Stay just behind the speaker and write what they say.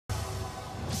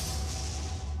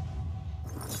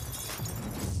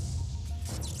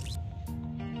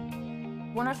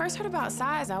When I first heard about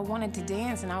Cize, I wanted to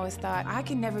dance, and I always thought, I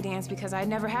can never dance because I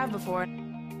never have before.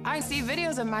 I see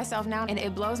videos of myself now, and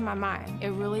it blows my mind. It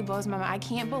really blows my mind. I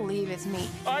can't believe it's me.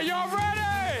 Are y'all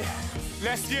ready?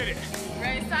 Let's get it.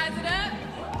 Ready to size it up?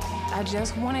 I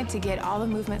just wanted to get all the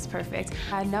movements perfect.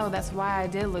 I know that's why I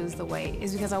did lose the weight,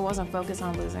 is because I wasn't focused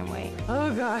on losing weight.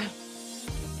 Oh, God.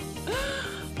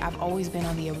 I've always been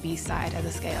on the obese side of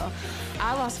the scale.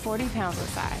 I lost 40 pounds with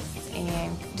Cize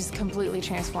and just completely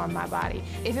transformed my body.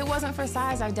 If it wasn't for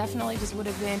Cize, I definitely just would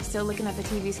have been still looking at the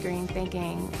TV screen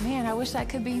thinking, man, I wish that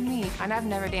could be me. And I've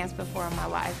never danced before in my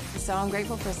life. So I'm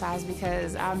grateful for Cize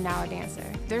because I'm now a dancer.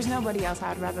 There's nobody else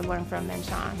I'd rather learn from than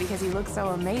Sean because he looks so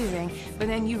amazing, but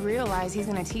then you realize he's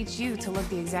gonna teach you to look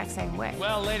the exact same way.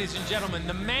 Well, ladies and gentlemen,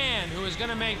 the man who is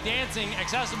gonna make dancing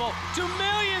accessible to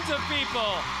millions of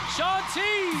people, Sean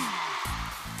Cize.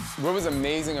 What was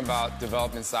amazing about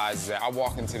developing Cize is that I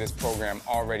walk into this program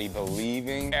already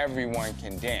believing everyone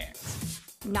can dance.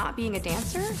 Not being a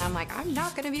dancer, I'm like, I'm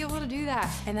not gonna be able to do that.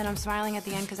 And then I'm smiling at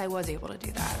the end because I was able to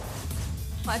do that.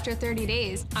 After 30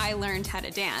 days, I learned how to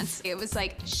dance. It was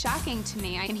like shocking to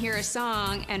me. I can hear a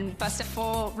song and bust a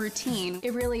full routine.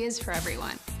 It really is for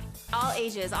everyone. All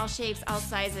ages, all shapes, all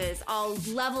sizes, all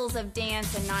levels of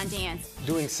dance and non-dance.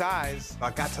 Doing Cize,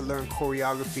 I got to learn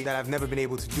choreography that I've never been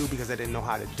able to do because I didn't know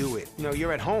how to do it. You know,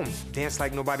 you're at home. Dance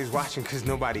like nobody's watching because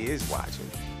nobody is watching.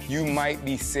 You might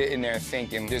be sitting there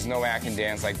thinking, there's no way I can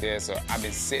dance like this, or I've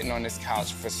been sitting on this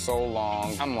couch for so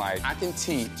long. I'm like, I can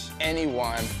teach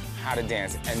anyone how to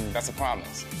dance, and that's a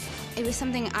promise. It was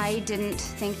something I didn't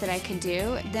think that I could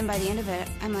do. Then by the end of it,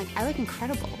 I'm like, I look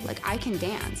incredible. Like, I can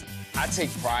dance. I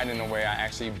take pride in the way I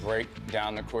actually break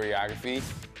down the choreography.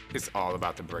 It's all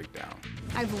about the breakdown.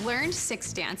 I've learned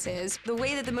 6 dances. The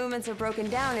way that the movements are broken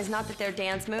down is not that they're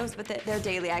dance moves, but that they're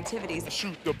daily activities. I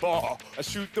shoot the ball. I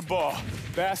shoot the ball.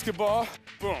 Basketball,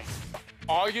 boom.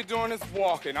 All you're doing is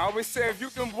walking. I always say, if you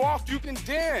can walk, you can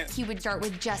dance. He would start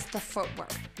with just the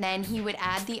footwork. Then he would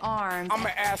add the arms. I'm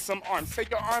gonna add some arms. Take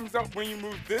your arms up when you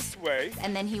move this way.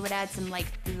 And then he would add some, like,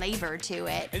 labor to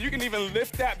it. And you can even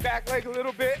lift that back leg a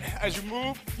little bit as you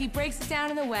move. He breaks it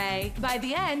down in a way. By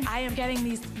the end, I am getting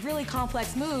these really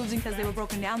complex moves because they were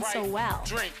broken down so well.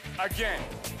 Drink again.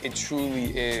 It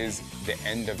truly is the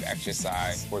end of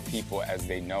exercise for people as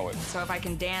they know it. So if I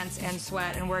can dance and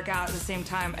sweat and work out at the same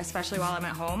time, especially while I'm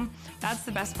at home, that's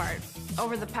the best part.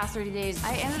 Over the past 30 days,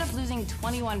 I ended up losing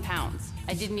 21 pounds.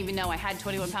 I didn't even know I had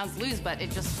 21 pounds to lose, but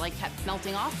it just like kept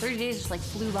melting off. 30 days just like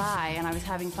flew by and I was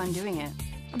having fun doing it.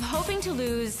 I'm hoping to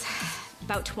lose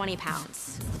about 20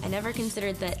 pounds. I never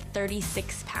considered that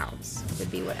 36 pounds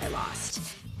would be what I lost.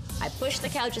 I push the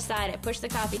couch aside, I push the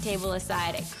coffee table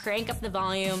aside, I crank up the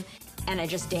volume, and I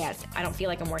just dance. I don't feel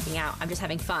like I'm working out, I'm just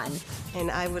having fun.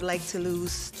 And I would like to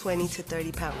lose 20 to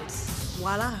 30 pounds.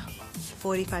 Voila,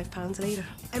 45 pounds later.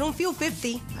 I don't feel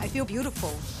 50, I feel beautiful.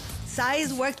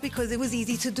 Cize worked because it was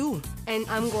easy to do, and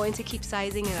I'm going to keep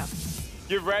sizing it up.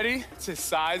 Get ready to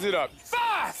size it up.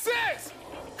 5, 6,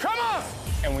 come on!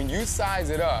 And when you size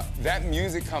it up, that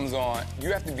music comes on,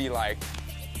 you have to be like,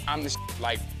 I'm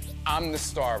the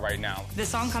star right now. The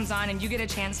song comes on and you get a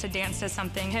chance to dance to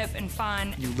something hip and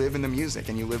fun. You live in the music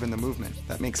and you live in the movement.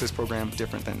 That makes this program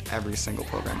different than every single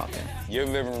program out there. Your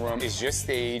living room is your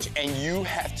stage and you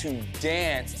have to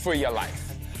dance for your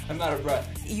life. I'm out of breath.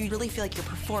 You really feel like you're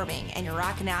performing and you're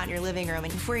rocking out in your living room,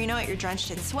 and before you know it, you're drenched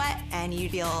in sweat and you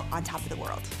feel on top of the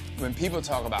world. When people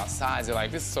talk about Cize, they're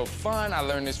like, this is so fun, I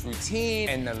learned this routine,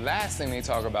 and the last thing they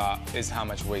talk about is how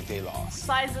much weight they lost.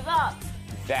 Size it up.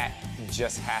 That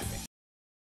just happened.